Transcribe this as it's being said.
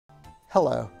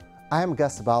Hello, I am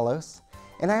Gus Zabalos,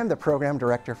 and I am the Program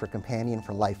Director for Companion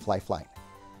for Life Lifeline.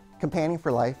 Companion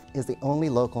for Life is the only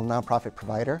local nonprofit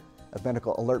provider of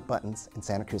medical alert buttons in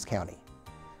Santa Cruz County.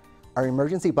 Our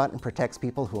emergency button protects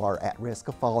people who are at risk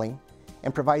of falling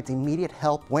and provides immediate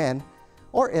help when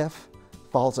or if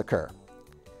falls occur.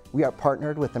 We are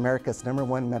partnered with America's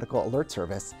 #1 medical alert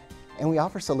service, and we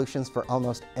offer solutions for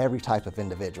almost every type of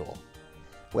individual.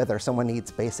 Whether someone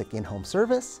needs basic in-home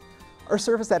service, or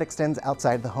service that extends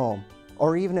outside the home,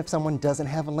 or even if someone doesn't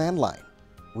have a landline,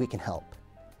 we can help.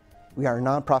 We are a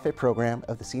nonprofit program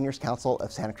of the Seniors Council of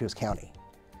Santa Cruz County.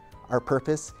 Our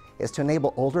purpose is to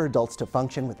enable older adults to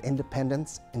function with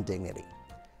independence and dignity.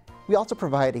 We also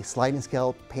provide a sliding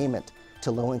scale payment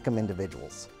to low-income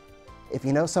individuals. If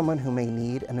you know someone who may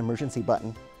need an emergency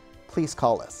button, please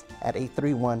call us at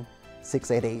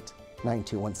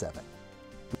 831-688-9217.